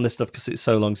great on this stuff because it's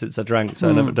so long since I drank, so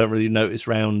I don't really notice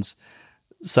rounds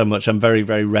so much. I'm very,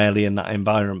 very rarely in that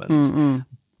environment.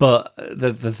 But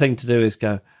the thing to do is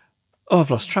go, oh,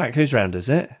 I've lost track. Whose round is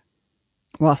it?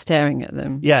 While staring at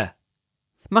them. Yeah.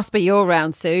 Must be your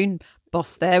round soon.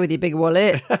 Boss there with your big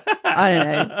wallet. I don't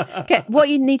know. What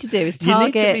you need to do is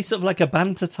target... You need to be sort of like a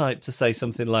banter type to say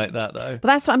something like that, though. But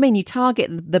that's what I mean. You target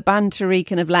the bantery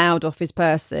kind of loud office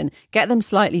person, get them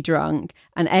slightly drunk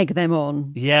and egg them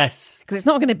on. Yes. Because it's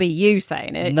not going to be you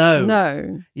saying it.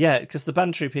 No. Yeah, because the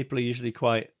bantery people are usually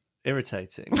quite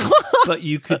irritating. But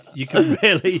you could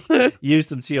really use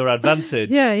them to your advantage.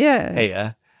 Yeah.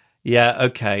 Here. Yeah,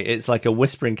 okay. It's like a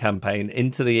whispering campaign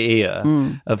into the ear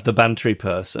of the bantery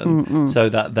person so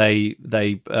that they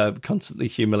constantly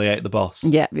humiliate the boss.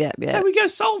 Yeah. There we go,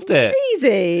 solved it.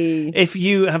 Easy. If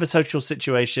you have a social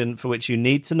situation for which you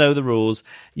need to know the rules,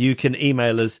 you can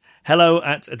email us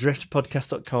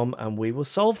hello@adriftpodcast.com and we will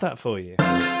solve that for you.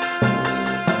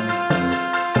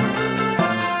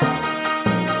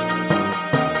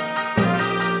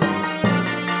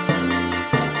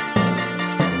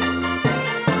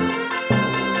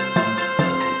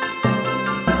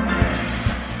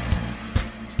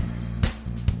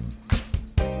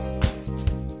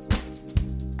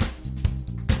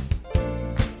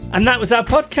 And that was our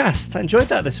podcast. I enjoyed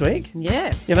that this week.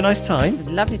 Yeah. You have a nice time?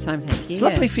 Lovely time, thank you. It's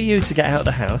lovely for you to get out of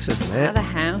the house, isn't it? Out of the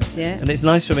house, yeah. And it's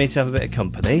nice for me to have a bit of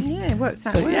company. Yeah, it works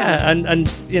out well. Yeah, and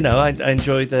I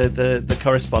enjoy the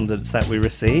correspondence that we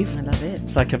receive. I love it.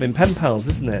 It's like having pen pals,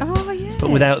 isn't it? Oh, yeah.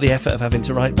 But without the effort of having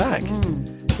to write back.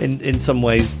 In some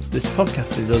ways, this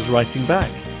podcast is us writing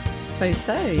back. I suppose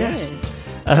so, yeah. Yes.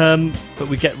 But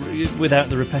we get without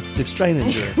the repetitive strain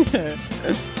injury.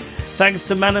 Thanks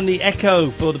to Man and the Echo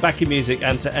for the backing music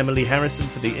and to Emily Harrison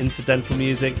for the incidental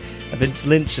music. Vince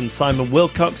Lynch and Simon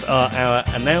Wilcox are our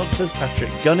announcers.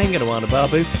 Patrick Gunning and Awana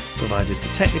Babu provided the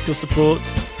technical support.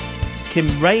 Kim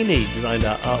Rainey designed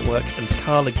our artwork and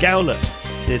Carla Gowler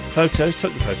took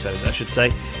the photos, I should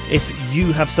say. If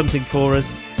you have something for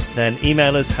us, then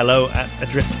email us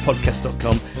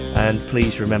hello@adriftpodcast.com and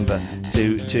please remember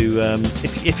to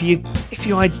if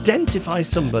you identify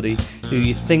somebody who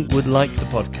you think would like the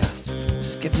podcast,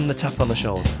 just give them the tap on the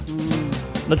shoulder.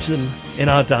 nudge them in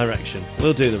our direction.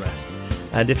 We'll do the rest.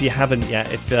 And if you haven't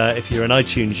yet, if you're an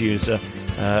iTunes user,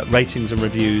 ratings and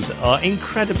reviews are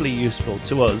incredibly useful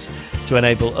to us to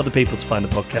enable other people to find the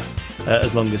podcast,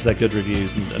 as long as they're good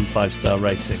reviews and 5-star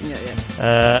ratings.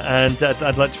 And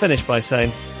I'd like to finish by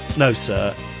saying, no,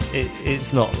 sir,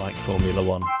 it's not like Formula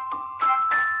One.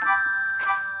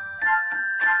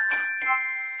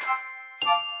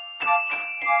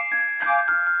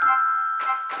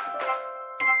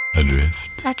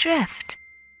 Adrift. Adrift.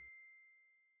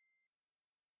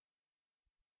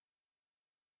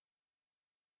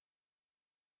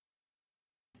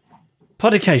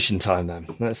 Podication time, then.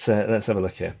 Let's have a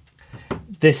look here.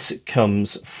 This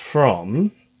comes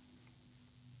from...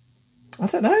 I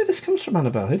don't know. This comes from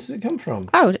Annabelle. Who does it come from?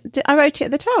 Oh, I wrote it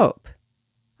at the top.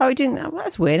 Oh, it didn't. Oh,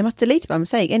 that's weird. I must delete it by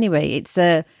mistake. Anyway, it's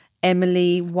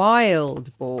Emily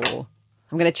Wildboar.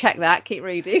 I'm going to check that. Keep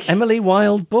reading. Emily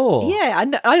Wildboar. Yeah, I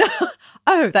know.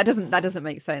 Oh, that doesn't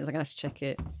make sense. I'm going to have to check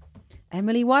it.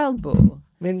 Emily Wildboar.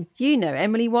 I mean, you know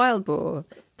Emily Wildboar.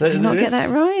 Did you not get that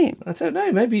right? I don't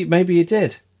know. Maybe you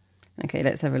did. Okay,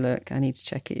 let's have a look. I need to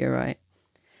check it. You're right.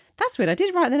 That's weird. I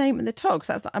did write the name at the top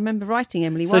because I remember writing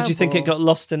Emily Wildboar. So do you think it got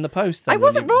lost in the post? Then, I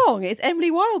wasn't wrong. It's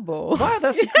Emily Wildboar. Wow,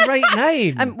 that's a great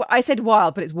name. I said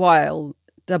wild, but it's wild.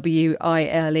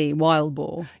 W-I-L-E,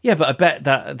 Wildboar. Yeah, but I bet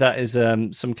that is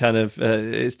some kind of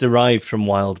it's derived from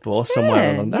wild boar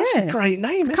somewhere along. That's a great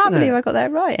name. I can't believe I got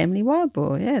that right. Emily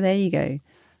Wildboar. Yeah, there you go.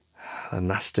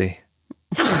 Nasty.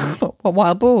 What,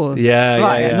 wild boars? Yeah,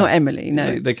 right, yeah. Not Emily.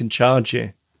 No, they can charge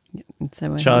you.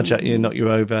 So charge at you, knock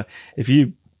you over. If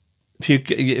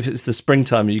it's the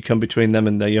springtime and you come between them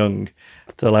and they're young,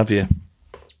 they'll have you.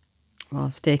 Well,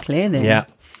 steer clear then. Yeah.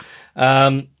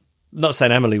 Not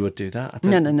saying Emily would do that.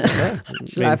 No.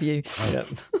 She'll have you.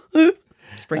 Yeah.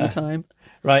 Springtime.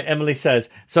 Right, Emily says,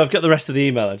 so I've got the rest of the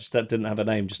email. I just didn't have a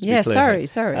name, just to be clear.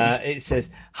 Sorry. It says,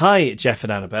 hi, Jeff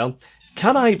and Annabelle.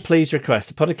 Can I please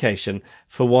request a podication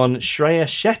for one Shreya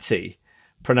Shetty,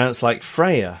 pronounced like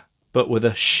Freya, but with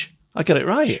a sh? I got it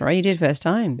right. Sure, you did first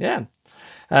time. Yeah.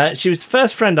 She was the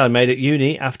first friend I made at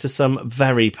uni after some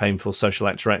very painful social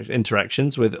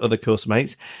interactions with other course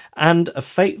mates and a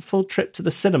fateful trip to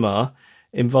the cinema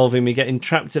involving me getting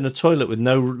trapped in a toilet with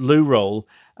no loo roll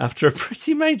after a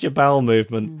pretty major bowel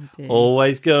movement. Oh,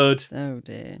 always good. Oh,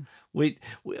 dear.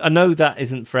 I know that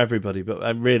isn't for everybody, but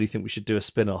I really think we should do a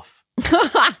spin-off.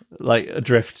 Like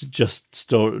Adrift, just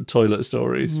toilet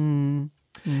stories.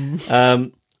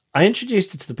 I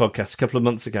introduced it to the podcast a couple of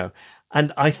months ago,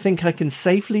 and I think I can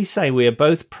safely say we are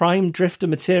both prime drifter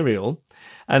material,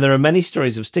 and there are many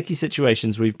stories of sticky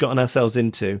situations we've gotten ourselves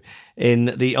into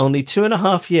in the only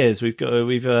 2.5 years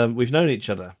we've known each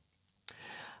other.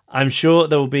 I'm sure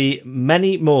there will be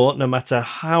many more, no matter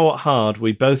how hard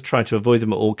we both try to avoid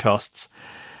them at all costs.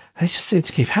 They just seem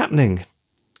to keep happening.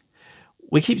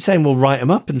 We keep saying we'll write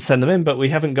them up and send them in, but we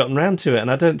haven't gotten round to it, and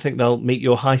I don't think they'll meet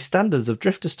your high standards of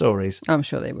drifter stories. I'm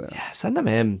sure they will. Yeah, send them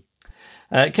in.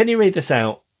 Can you read this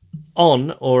out?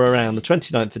 On or around the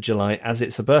 29th of July, as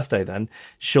it's her birthday then,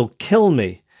 she'll kill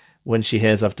me when she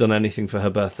hears I've done anything for her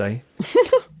birthday,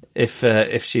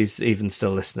 if she's even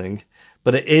still listening.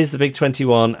 But it is the big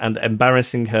 21, and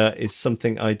embarrassing her is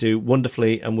something I do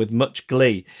wonderfully and with much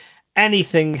glee.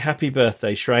 Anything happy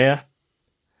birthday, Shreya.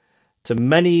 To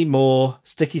many more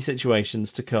sticky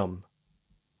situations to come.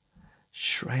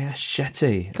 Shreya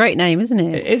Shetty. Great name, isn't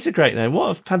it? It is a great name. What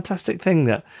a fantastic thing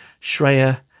that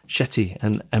Shreya Shetty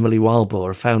and Emily Wildboar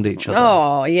have found each other.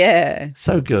 Oh, yeah.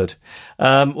 So good.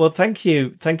 Well, thank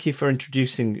you. Thank you for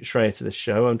introducing Shreya to this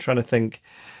show. I'm trying to think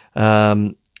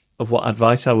of what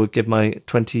advice I would give my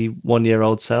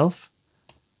 21-year-old self.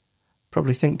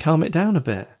 Probably think calm it down a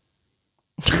bit.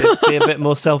 Be a bit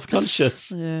more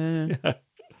self-conscious. Yeah.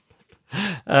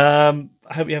 I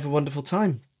hope you have a wonderful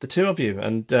time, the two of you,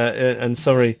 and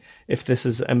sorry if this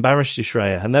has embarrassed you,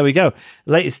 Shreya. And there we go,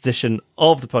 latest edition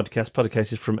of the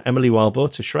podcast is from Emily Wildboar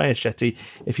to Shreya Shetty.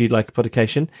 If you'd like a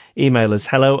podication, email us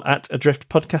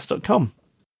hello@adriftpodcast.com.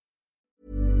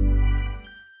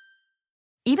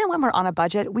 Even when we're on a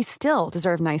budget, we still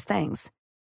deserve nice things.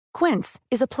 Quince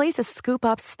is a place to scoop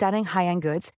up stunning high-end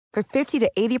goods for 50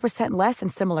 to 80% less than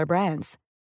similar brands.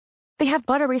 They have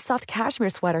buttery soft cashmere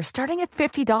sweaters starting at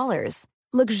 $50,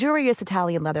 luxurious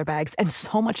Italian leather bags, and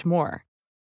so much more.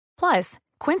 Plus,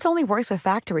 Quince only works with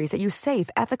factories that use safe,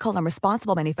 ethical, and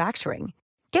responsible manufacturing.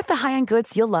 Get the high-end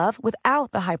goods you'll love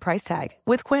without the high price tag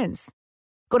with Quince.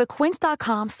 Go to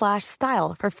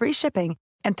quince.com/style for free shipping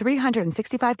and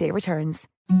 365-day returns.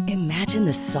 Imagine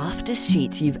the softest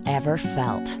sheets you've ever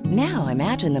felt. Now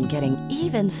imagine them getting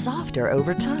even softer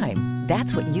over time.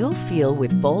 That's what you'll feel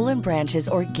with Boll & Branch's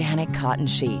organic cotton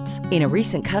sheets. In a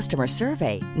recent customer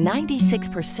survey,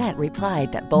 96%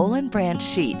 replied that Boll & Branch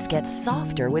sheets get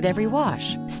softer with every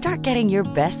wash. Start getting your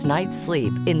best night's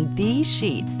sleep in these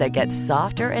sheets that get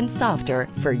softer and softer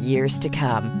for years to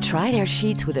come. Try their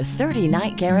sheets with a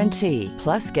 30-night guarantee.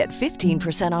 Plus, get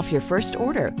 15% off your first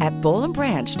order at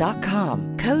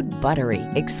bollandbranch.com. Code BUTTERY.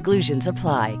 Exclusions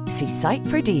apply. See site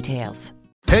for details.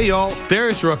 Hey y'all,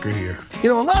 Darius Rucker here. You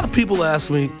know, a lot of people ask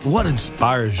me, what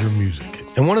inspires your music?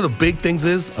 And one of the big things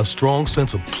is a strong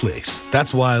sense of place.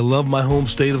 That's why I love my home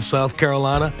state of South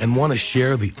Carolina and want to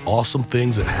share the awesome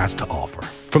things it has to offer.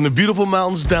 From the beautiful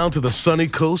mountains down to the sunny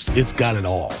coast, it's got it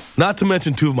all. Not to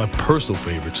mention two of my personal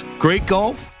favorites, great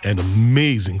golf and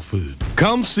amazing food.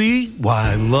 Come see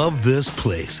why I love this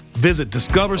place. Visit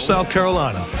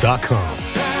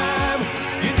discoversouthcarolina.com.